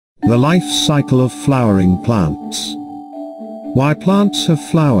The life cycle of flowering plants. Why plants have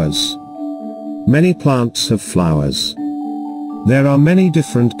flowers? Many plants have flowers. There are many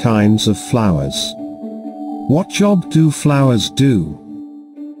different kinds of flowers. What job do flowers do?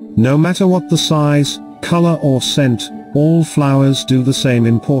 No matter what the size, color or scent, all flowers do the same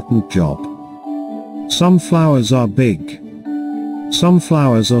important job. Some flowers are big. Some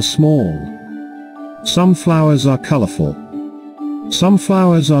flowers are small. Some flowers are colorful. Some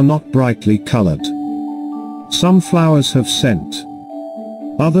flowers are not brightly colored. Some flowers have scent.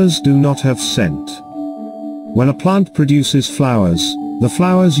 Others do not have scent. When a plant produces flowers, the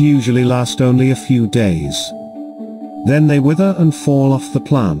flowers usually last only a few days. Then they wither and fall off the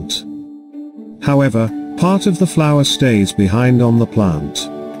plant. However, part of the flower stays behind on the plant.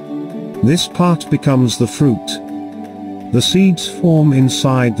 This part becomes the fruit. The seeds form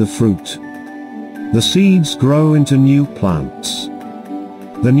inside the fruit. The seeds grow into new plants.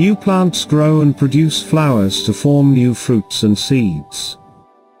 The new plants grow and produce flowers to form new fruits and seeds.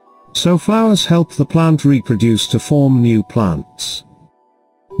 So flowers help the plant reproduce to form new plants.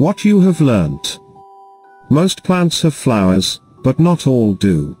 What you have learnt. Most plants have flowers, but not all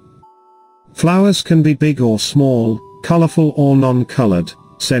do. Flowers can be big or small, colorful or non-colored,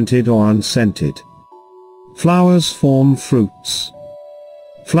 scented or unscented. Flowers form fruits.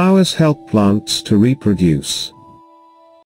 Flowers help plants to reproduce.